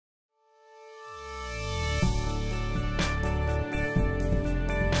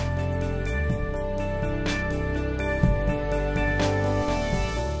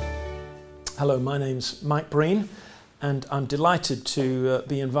Hello, my name's Mike Breen, and I'm delighted to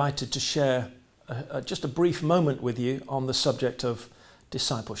be invited to share just a brief moment with you on the subject of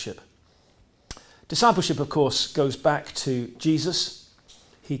discipleship. Discipleship, of course, goes back to Jesus.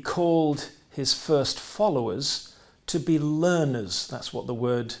 He called his first followers to be learners. That's what the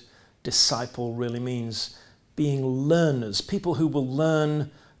word disciple really means, being learners, people who will learn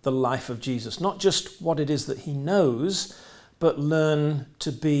the life of Jesus, not just what it is that he knows, but learn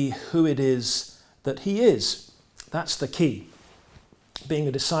to be who it is that he is. That's the key. Being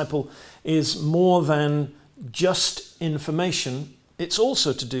a disciple is more than just information. It's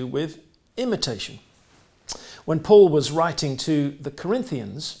also to do with imitation. When Paul was writing to the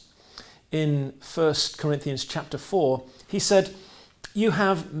Corinthians in 1 Corinthians chapter 4, he said, "You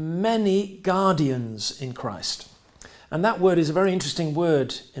have many guardians in Christ." And that word is a very interesting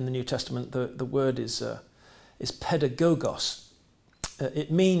word in the New Testament. The word is pedagogos.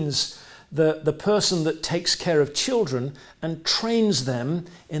 It means the person that takes care of children and trains them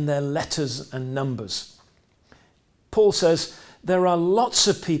in their letters and numbers. Paul says there are lots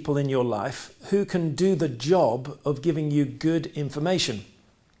of people in your life who can do the job of giving you good information.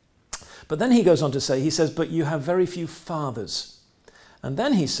 But then he goes on to say, he says, but you have very few fathers. And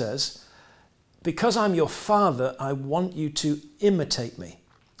then he says, because I'm your father, I want you to imitate me.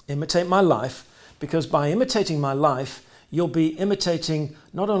 Imitate my life, because by imitating my life, you'll be imitating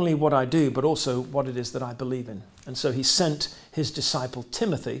not only what I do, but also what it is that I believe in. And so he sent his disciple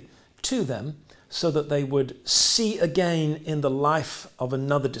Timothy to them so that they would see again in the life of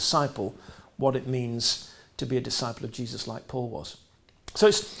another disciple what it means to be a disciple of Jesus like Paul was. So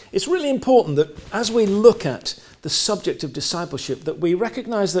it's really important that as we look at the subject of discipleship, that we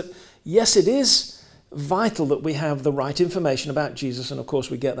recognize that, yes, it is vital that we have the right information about Jesus, and of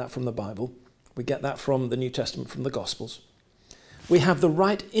course we get that from the Bible. We get that from the New Testament, from the Gospels. We have the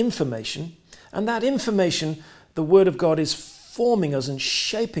right information, and that information, the Word of God, is forming us and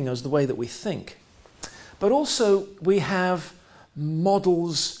shaping us the way that we think. But also we have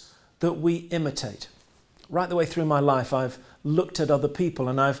models that we imitate. Right the way through my life, I've looked at other people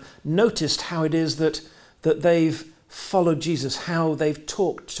and I've noticed how it is that they've followed Jesus, how they've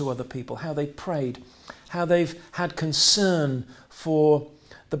talked to other people, how they prayed, how they've had concern for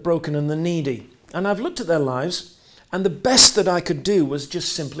the broken and the needy. And I've looked at their lives, and the best that I could do was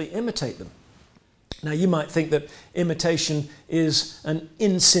just simply imitate them. Now, you might think that imitation is an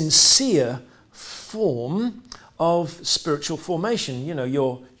insincere form of spiritual formation. You know,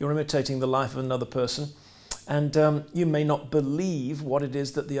 you're imitating the life of another person, and you may not believe what it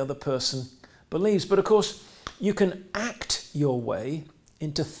is that the other person believes. But of course, you can act your way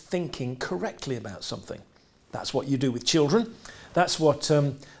into thinking correctly about something. That's what you do with children. That's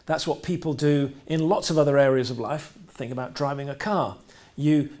what people do in lots of other areas of life. Think about driving a car.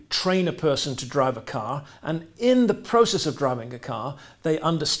 You train a person to drive a car, and in the process of driving a car, they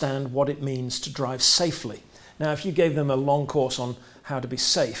understand what it means to drive safely. Now, if you gave them a long course on how to be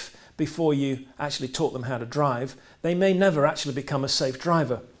safe before you actually taught them how to drive, they may never actually become a safe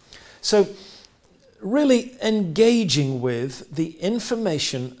driver. So, really engaging with the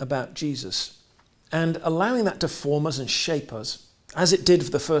information about Jesus and allowing that to form us and shape us, as it did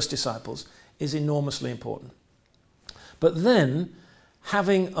for the first disciples, is enormously important. But then,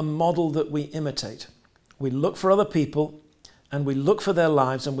 having a model that we imitate. We look for other people and we look for their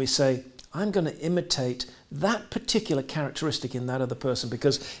lives and we say, I'm going to imitate that particular characteristic in that other person,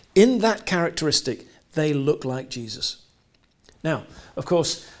 because in that characteristic, they look like Jesus. Now, of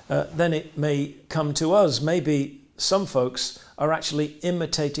course, then it may come to us. Maybe some folks are actually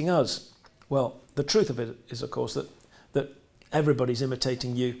imitating us. Well, the truth of it is, of course, that everybody's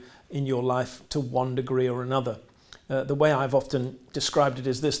imitating you in your life to one degree or another. The way I've often described it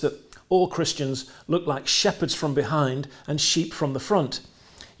is this, that all Christians look like shepherds from behind and sheep from the front.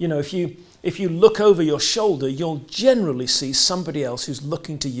 You know, if you look over your shoulder, you'll generally see somebody else who's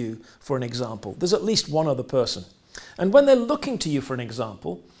looking to you for an example. There's at least one other person. And when they're looking to you for an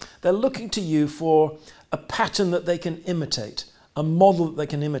example, they're looking to you for a pattern that they can imitate, a model that they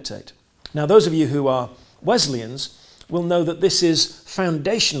can imitate. Now, those of you who are Wesleyans will know that this is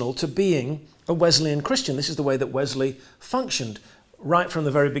foundational to being a Wesleyan Christian. This is the way that Wesley functioned right from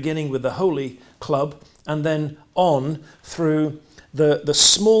the very beginning with the Holy Club, and then on through the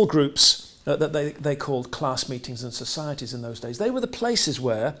small groups that they called class meetings and societies in those days. They were the places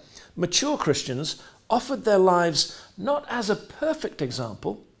where mature Christians offered their lives not as a perfect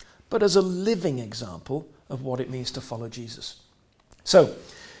example, but as a living example of what it means to follow Jesus. So,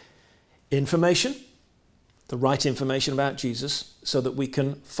 information, the right information about Jesus so that we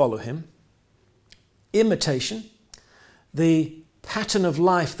can follow him. Imitation, the pattern of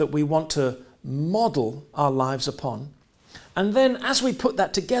life that we want to model our lives upon. And then as we put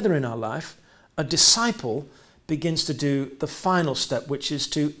that together in our life, a disciple begins to do the final step, which is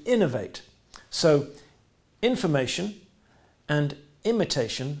to innovate. So information and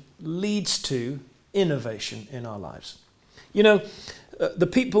imitation leads to innovation in our lives. You know, the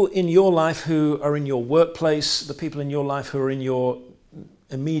people in your life who are in your workplace, the people in your life who are in your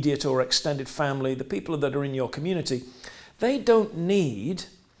immediate or extended family, the people that are in your community, they don't need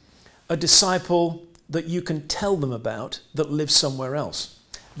a disciple that you can tell them about that lives somewhere else.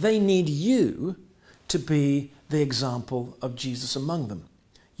 They need you to be the example of Jesus among them.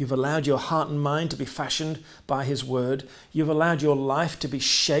 You've allowed your heart and mind to be fashioned by his word. You've allowed your life to be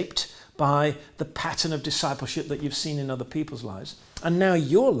shaped by the pattern of discipleship that you've seen in other people's lives. And now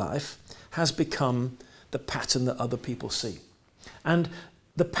your life has become the pattern that other people see. And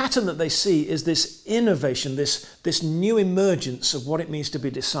the pattern that they see is this innovation, this new emergence of what it means to be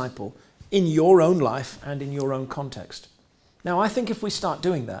a disciple in your own life and in your own context. Now, I think if we start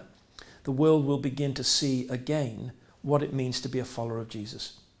doing that, the world will begin to see again what it means to be a follower of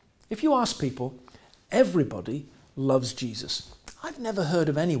Jesus. If you ask people, everybody loves Jesus. I've never heard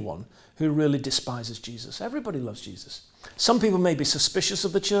of anyone who really despises Jesus. Everybody loves Jesus. Some people may be suspicious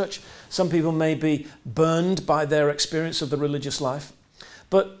of the church. Some people may be burned by their experience of the religious life.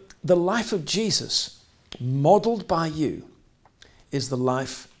 But the life of Jesus, modeled by you, is the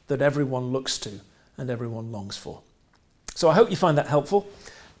life that everyone looks to and everyone longs for. So I hope you find that helpful.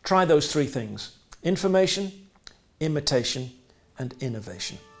 Try those three things: information, imitation, and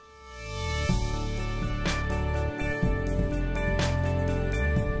innovation.